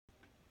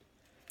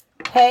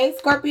Hey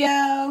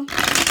Scorpio,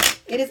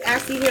 it is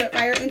Ashley here at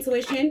Fire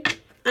Intuition.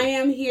 I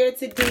am here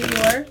to do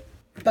your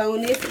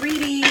bonus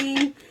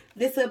reading.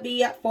 This will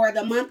be for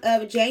the month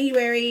of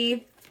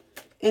January,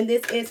 and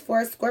this is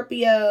for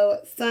Scorpio,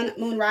 Sun,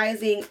 Moon,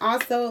 Rising,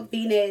 also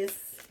Venus.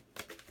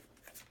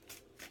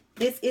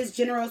 This is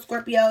general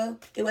Scorpio.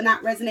 It will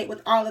not resonate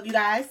with all of you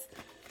guys.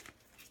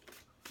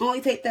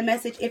 Only take the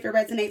message if it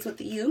resonates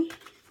with you.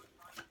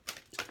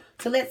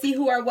 So let's see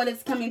who or what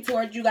is coming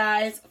towards you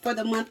guys for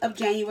the month of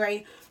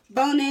January.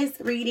 Bonus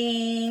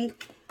reading.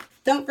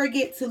 Don't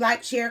forget to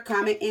like, share,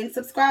 comment, and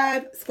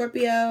subscribe,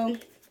 Scorpio.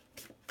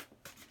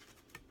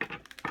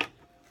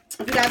 If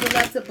you guys would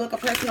love to book a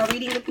personal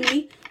reading with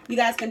me, you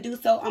guys can do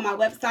so on my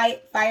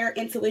website,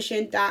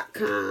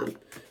 fireintuition.com.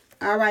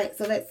 All right,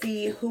 so let's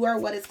see who or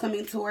what is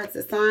coming towards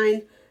the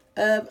sign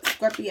of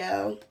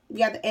Scorpio. We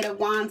got the Eight of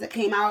Wands that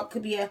came out.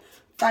 Could be a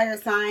fire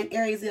sign,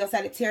 Aries, Leo,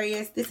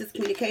 Sagittarius. This is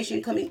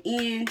communication coming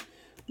in.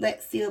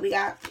 Let's see what we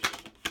got.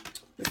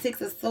 The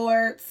Six of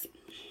Swords.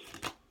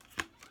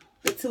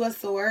 The Two of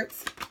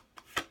Swords.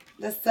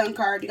 The Sun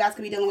card. You guys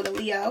could be dealing with a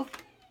Leo.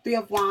 Three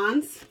of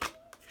Wands.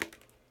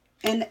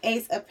 And the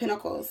Ace of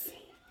Pentacles.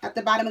 At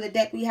the bottom of the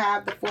deck, we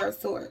have the Four of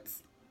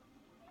Swords.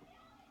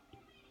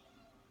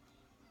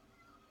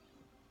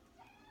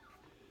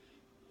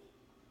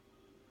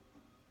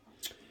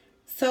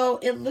 So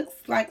it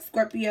looks like,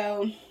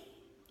 Scorpio,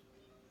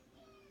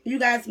 you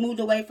guys moved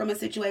away from a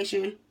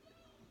situation.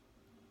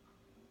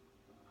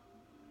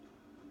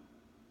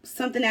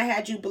 Something that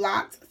had you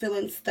blocked,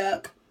 feeling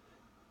stuck.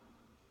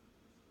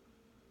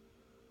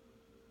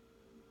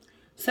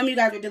 Some of you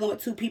guys are dealing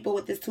with two people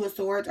with this Two of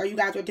Swords, or you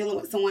guys were dealing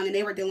with someone and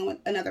they were dealing with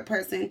another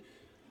person.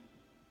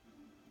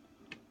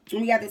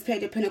 And we got this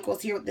Page of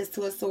Pentacles here with this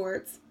Two of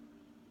Swords.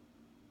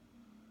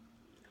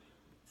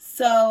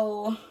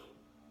 So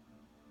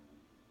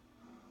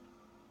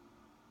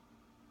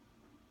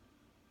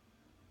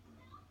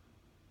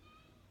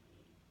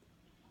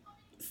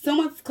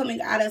someone's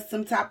coming out of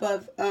some type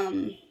of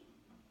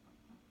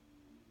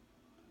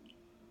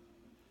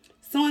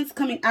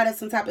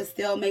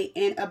stalemate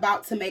and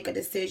about to make a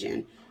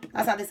decision.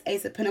 That's how this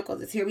Ace of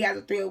Pentacles is here. We have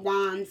the Three of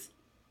Wands.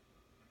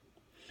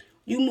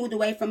 You moved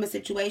away from a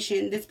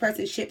situation. This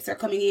person's ships are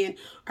coming in,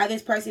 or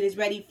this person is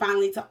ready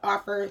finally to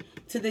offer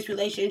to this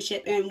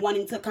relationship and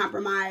wanting to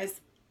compromise.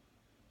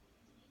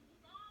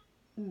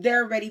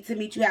 They're ready to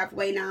meet you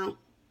halfway now.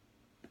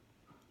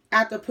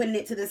 After putting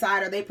it to the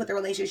side, or they put the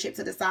relationship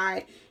to the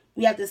side.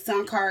 We have the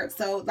Sun card.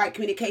 So like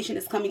communication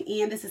is coming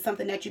in. This is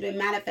something that you've been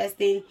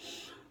manifesting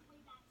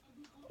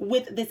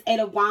with this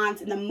Eight of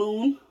Wands and the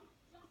Moon.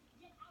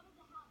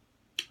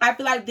 I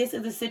feel like this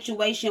is a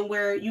situation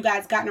where you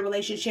guys got in a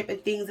relationship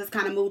and things just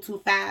kind of moved too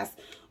fast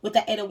with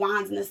the Eight of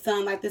Wands and the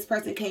Sun. Like this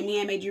person came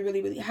in, made you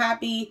really, really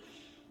happy.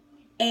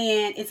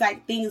 And it's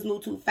like things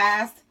move too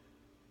fast.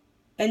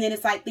 And then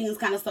it's like things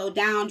kind of slowed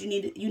down. You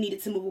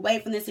needed to move away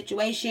from this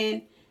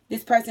situation.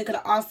 This person could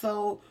have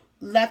also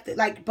left it,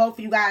 like both of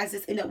you guys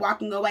just ended up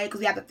walking away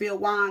because we have the Three of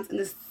Wands and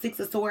the Six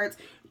of Swords.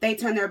 They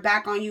turn their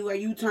back on you, or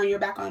you turn your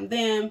back on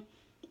them.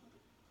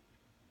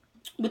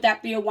 With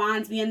that Three of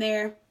Wands being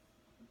there.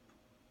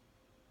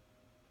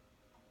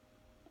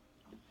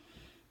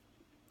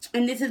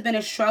 And this has been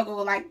a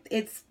struggle. Like,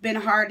 it's been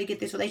hard to get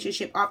this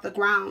relationship off the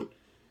ground.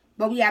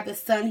 But we have the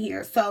Sun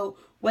here. So,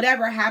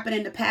 whatever happened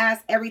in the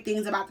past,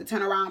 everything's about to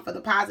turn around for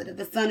the positive.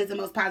 The Sun is the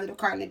most positive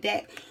card in the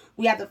deck.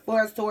 We have the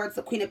Four of Swords,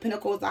 the Queen of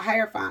Pentacles, the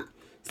Hierophant.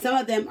 Some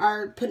of them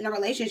are putting a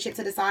relationship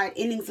to the side,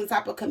 ending some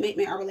type of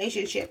commitment or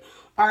relationship.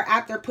 Or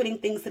after putting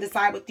things to the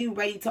side with you,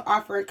 ready to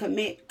offer and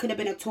commit. Could have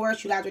been a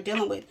Taurus you guys are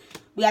dealing with.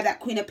 We have that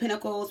Queen of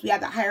Pentacles. We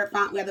have the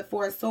Hierophant. We have the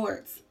Four of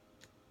Swords.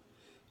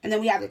 And then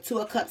we have the Two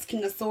of Cups,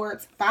 King of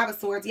Swords, Five of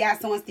Swords. Yeah,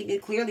 someone's thinking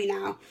clearly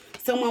now.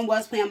 Someone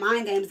was playing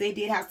mind games. They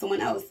did have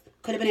someone else.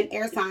 Could have been an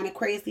air sign,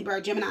 Aquarius, Libra,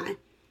 or Gemini.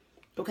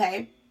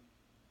 Okay?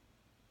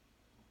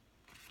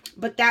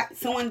 But that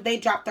someone, they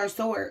dropped their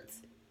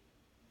swords.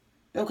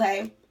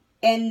 Okay?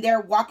 And they're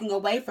walking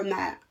away from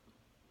that.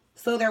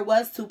 So there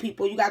was two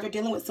people. You guys are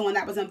dealing with someone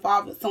that was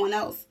involved with someone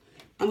else.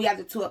 And we have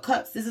the Two of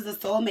Cups. This is a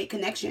soulmate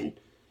connection.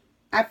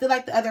 I feel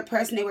like the other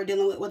person they were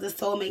dealing with was a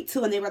soulmate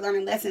too. And they were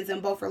learning lessons in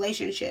both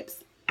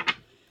relationships.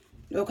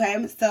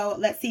 Okay, so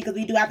let's see, because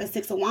we do have the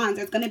Six of Wands.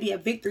 There's going to be a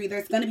victory.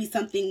 There's going to be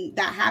something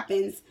that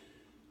happens,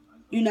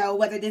 you know,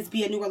 whether this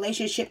be a new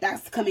relationship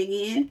that's coming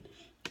in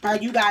or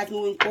you guys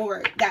moving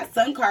forward. That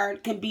Sun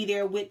card can be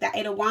there with that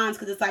Eight of Wands,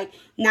 because it's like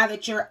now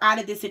that you're out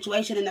of this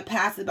situation and the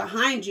past is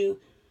behind you,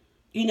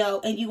 you know,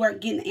 and you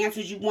weren't getting the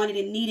answers you wanted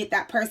and needed.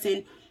 That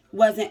person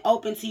wasn't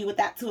open to you with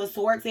that Two of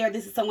Swords there.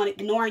 This is someone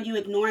ignoring you,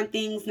 ignoring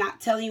things, not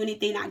telling you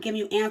anything, not giving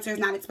you answers,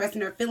 not expressing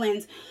their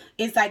feelings.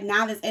 It's like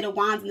now this Eight of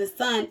Wands and the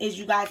Sun is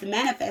you guys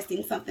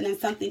manifesting something and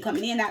something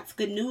coming in. That's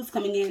good news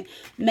coming in,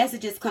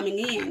 messages coming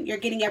in. You're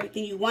getting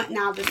everything you want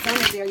now. The Sun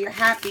is there. You're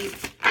happy.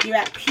 You're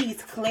at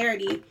peace,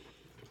 clarity,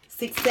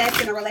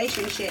 success in a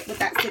relationship with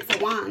that Six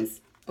of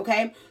Wands.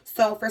 Okay?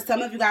 So for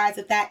some of you guys,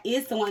 if that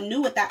is someone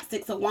new with that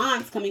Six of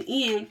Wands coming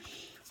in,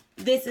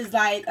 this is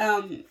like,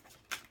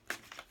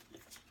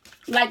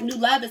 Like new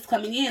love is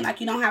coming in. Like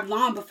you don't have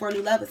long before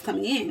new love is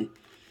coming in.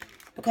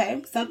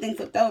 Okay, something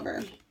flipped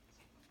over.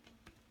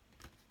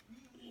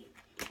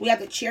 We have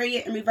the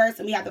Chariot in reverse,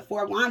 and we have the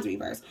Four of Wands in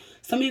reverse.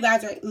 Some of you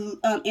guys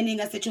are ending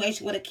a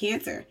situation with a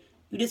Cancer.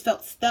 You just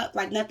felt stuck,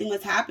 like nothing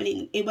was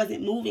happening. It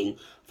wasn't moving.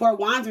 Four of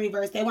Wands in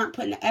reverse, they weren't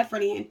putting the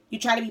effort in. You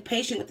try to be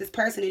patient with this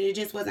person, and it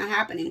just wasn't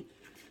happening.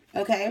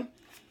 Okay?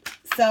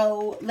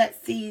 So,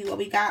 let's see what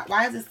we got.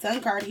 Why is the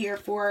Sun card here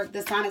for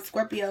the sign of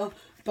Scorpio?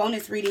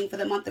 Bonus reading for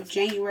the month of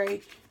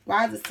January.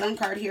 Why is the Sun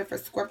card here for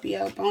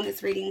Scorpio?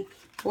 Bonus reading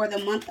for the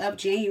month of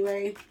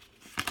January.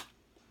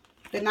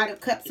 The Knight of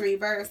Cups in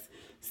reverse.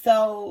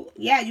 So,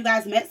 yeah, you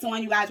guys met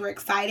someone. You guys were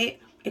excited.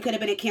 It could have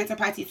been a Cancer,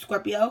 Pisces,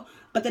 Scorpio.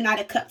 But the Knight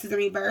of Cups is in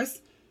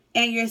reverse.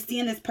 And you're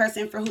seeing this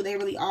person for who they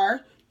really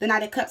are. The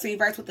Knight of Cups in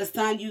reverse with the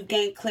Sun. You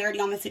gain clarity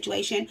on the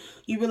situation.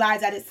 You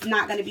realize that it's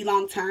not going to be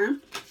long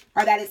term.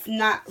 Or that it's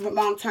not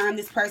long term.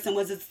 This person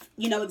was,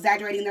 you know,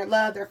 exaggerating their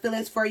love, their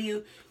feelings for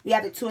you. We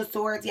have the Two of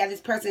Swords. Yeah,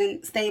 this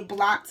person stayed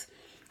blocked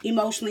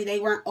emotionally. They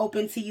weren't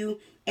open to you.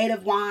 Eight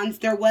of Wands.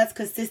 There was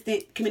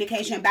consistent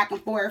communication back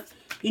and forth,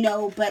 you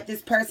know, but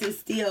this person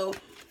still,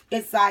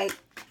 it's like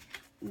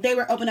they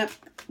were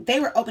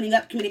opening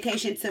up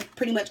communication to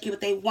pretty much get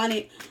what they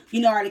wanted,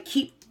 you know, or to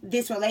keep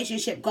this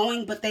relationship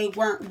going, but they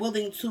weren't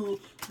willing to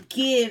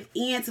give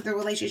into the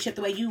relationship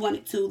the way you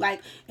wanted to.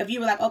 Like, if you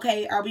were like,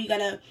 okay, are we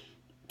gonna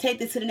take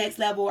this to the next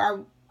level?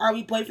 Are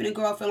we boyfriend and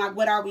girlfriend? Like,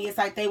 what are we? It's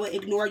like they would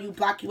ignore you,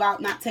 block you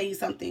out, not tell you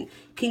something.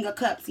 King of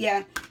Cups,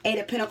 yeah. Eight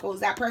of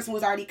Pentacles. That person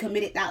was already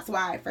committed. That's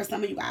why, for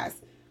some of you guys,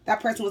 that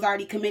person was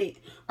already committed.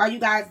 Or you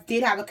guys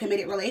did have a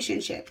committed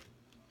relationship.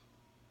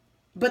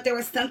 But there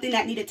was something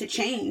that needed to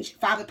change.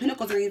 Five of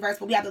Pentacles in reverse,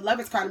 but we have the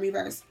Lovers card in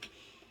reverse.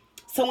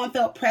 Someone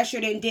felt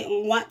pressured and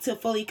didn't want to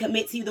fully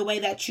commit to you the way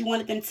that you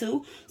wanted them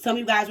to. Some of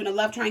you guys were in a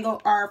love triangle,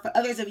 or for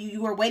others of you,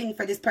 you were waiting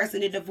for this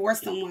person to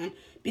divorce someone.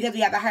 Because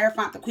we have the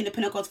Hierophant, the Queen of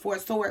Pentacles, Four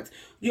of Swords.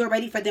 You were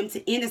ready for them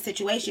to end a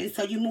situation,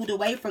 so you moved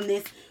away from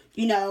this,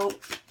 you know,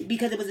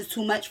 because it was just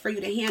too much for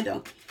you to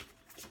handle.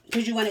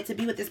 Because you wanted to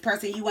be with this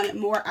person. You wanted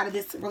more out of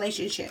this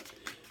relationship.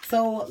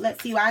 So,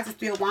 let's see. Why is the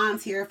Three of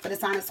Wands here for the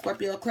sign of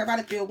Scorpio? Clarify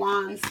the Three of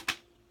Wands.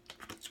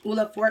 Wheel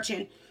of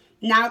Fortune.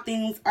 Now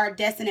things are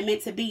destined and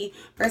meant to be.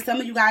 For some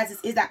of you guys,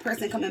 this is that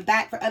person coming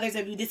back. For others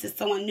of you, this is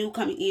someone new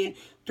coming in.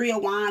 Three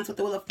of Wands with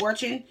the Wheel of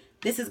Fortune.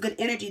 This is good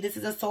energy. This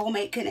is a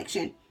soulmate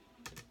connection.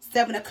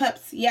 Seven of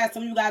Cups. Yeah,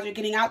 some of you guys are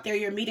getting out there.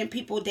 You're meeting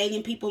people,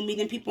 dating people,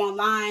 meeting people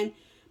online.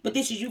 But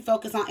this is you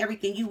focus on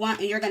everything you want,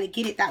 and you're going to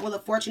get it. That Wheel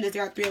of Fortune is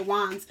there at Three of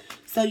Wands.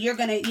 So you're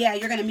going to, yeah,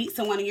 you're going to meet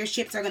someone, and your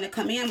ships are going to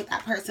come in with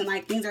that person.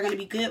 Like, things are going to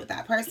be good with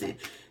that person.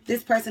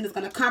 This person is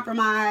going to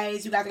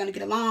compromise. You guys are going to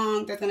get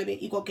along. There's going to be an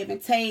equal give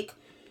and take.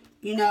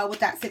 You know, with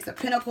that Six of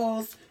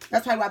Pentacles.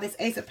 That's probably why this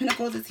Ace of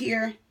Pentacles is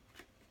here.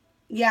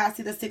 Yeah, I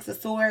see the Six of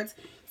Swords.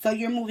 So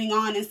you're moving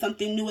on, and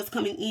something new is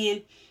coming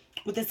in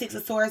with the Six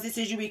of Swords. This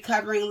is you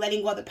recovering,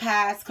 letting go of the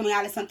past, coming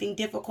out of something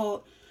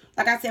difficult.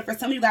 Like I said, for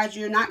some of you guys,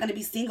 you're not going to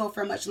be single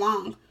for much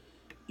long.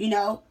 You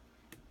know,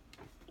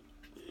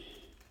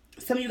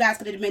 some of you guys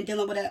could have been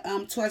dealing with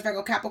a Taurus,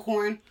 Virgo,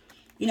 Capricorn,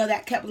 you know,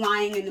 that kept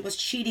lying and was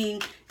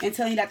cheating and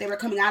telling you that they were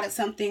coming out of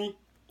something.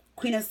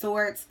 Queen of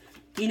Swords,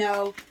 you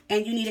know,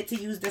 and you needed to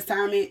use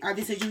discernment, or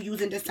this is you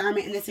using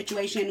discernment in this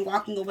situation,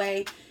 walking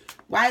away.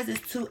 Why is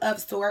this Two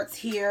of Swords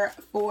here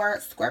for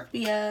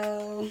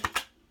Scorpio?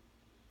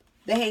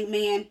 The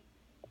Hangman.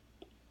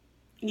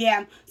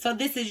 Yeah, so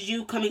this is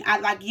you coming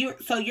out, like you're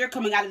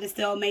coming out of the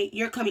stalemate.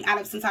 You're coming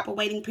out of some type of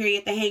waiting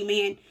period, the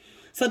Hangman.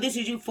 So this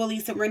is you fully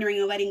surrendering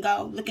and letting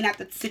go. Looking at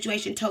the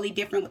situation totally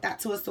different with that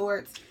Two of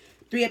Swords.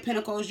 Three of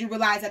Pentacles. You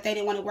realize that they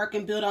didn't want to work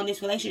and build on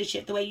this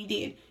relationship the way you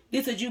did.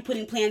 This is you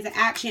putting plans in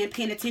action,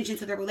 paying attention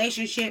to the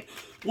relationship,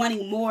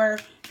 wanting more,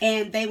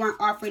 and they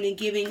weren't offering and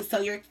giving. So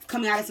you're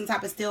coming out of some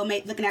type of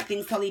stalemate, looking at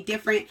things totally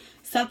different.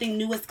 Something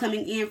new is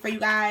coming in for you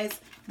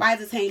guys. Why is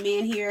this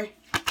Hangman here?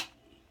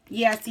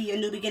 Yeah, I see a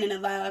new beginning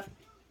of love.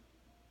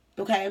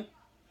 Okay.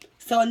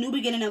 So a new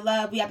beginning of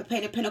love. We have the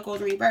Page of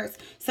Pentacles in reverse.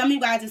 Some of you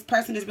guys, this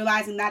person is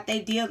realizing that they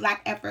did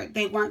lack effort.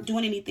 They weren't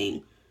doing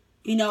anything.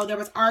 You know, there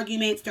was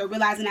arguments. They're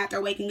realizing that.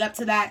 They're waking up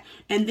to that.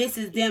 And this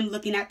is them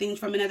looking at things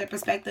from another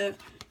perspective.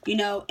 You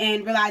know,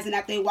 and realizing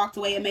that they walked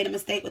away and made a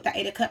mistake with the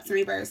Eight of Cups in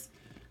reverse.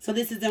 So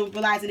this is them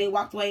realizing they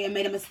walked away and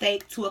made a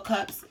mistake. Two of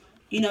Cups.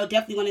 You know,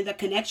 definitely wanting the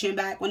connection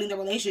back. Wanting the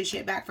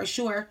relationship back for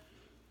sure.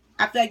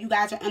 I feel like you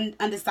guys are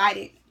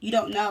undecided. You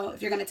don't know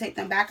if you're going to take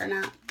them back or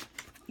not.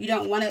 You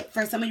don't want it.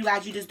 For some of you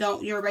guys, you just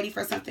don't. You're ready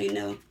for something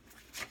new.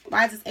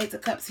 Why is this Ace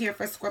of Cups here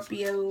for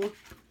Scorpio?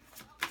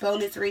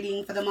 Bonus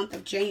reading for the month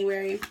of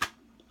January.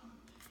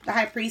 The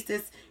High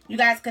Priestess. You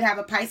guys could have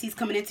a Pisces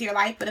coming into your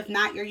life, but if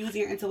not, you're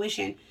using your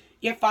intuition.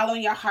 You're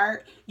following your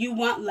heart. You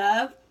want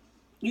love.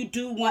 You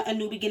do want a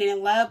new beginning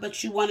in love,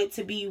 but you want it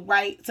to be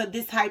right. So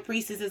this High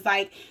Priestess is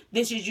like,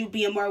 this is you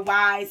being more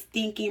wise,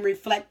 thinking,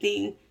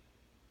 reflecting,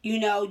 you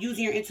know,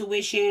 using your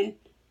intuition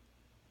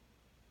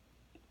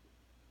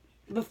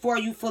before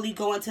you fully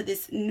go into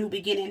this new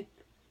beginning.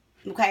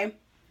 Okay?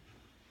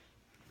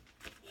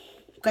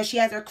 Because she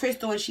has her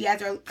crystal and she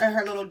has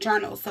her little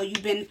journal. So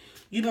you've been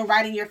you've been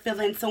writing your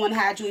feelings. Someone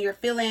had you in your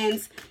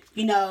feelings.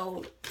 You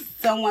know,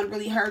 someone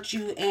really hurt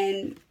you,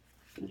 and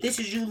this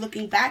is you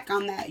looking back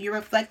on that. You're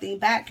reflecting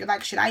back. You're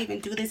like, should I even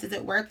do this? Is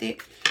it worth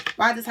it?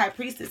 Why is this High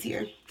Priestess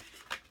here?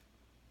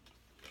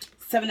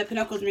 Seven of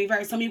Pentacles in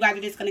reverse. Some of you guys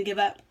are just going to give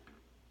up.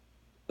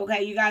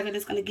 Okay, you guys are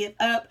just going to give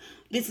up.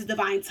 This is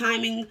divine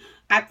timing.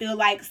 I feel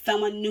like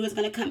someone new is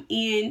going to come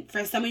in.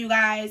 For some of you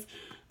guys,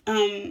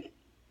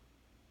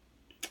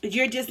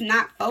 you're just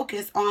not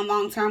focused on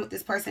long term with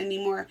this person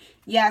anymore.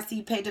 Yeah, I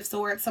see Page of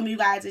Swords. Some of you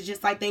guys is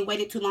just like they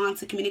waited too long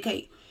to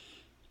communicate.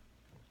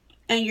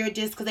 And you're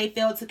just, because they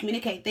failed to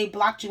communicate. They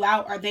blocked you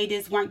out, or they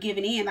just weren't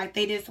giving in. Like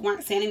they just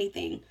weren't saying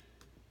anything.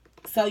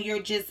 So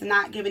you're just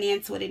not giving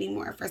in to it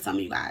anymore for some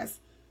of you guys.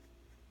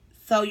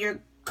 So you're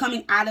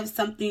coming out of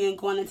something and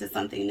going into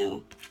something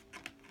new.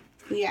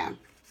 Yeah.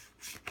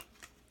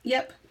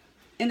 Yep.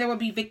 And there will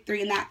be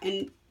victory in that.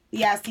 And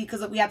yeah, see,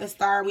 because we have the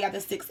Star, we have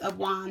the Six of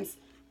Wands.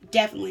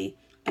 Definitely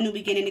a new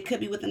beginning. It could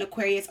be with an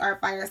Aquarius or a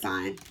fire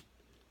sign.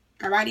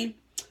 Alrighty.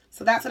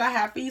 So that's what I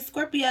have for you,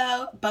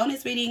 Scorpio.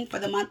 Bonus reading for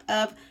the month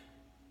of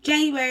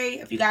January.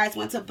 If you guys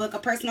want to book a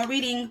personal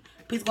reading,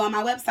 please go on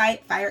my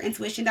website,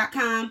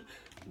 fireintuition.com.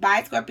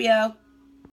 Bye, Scorpio.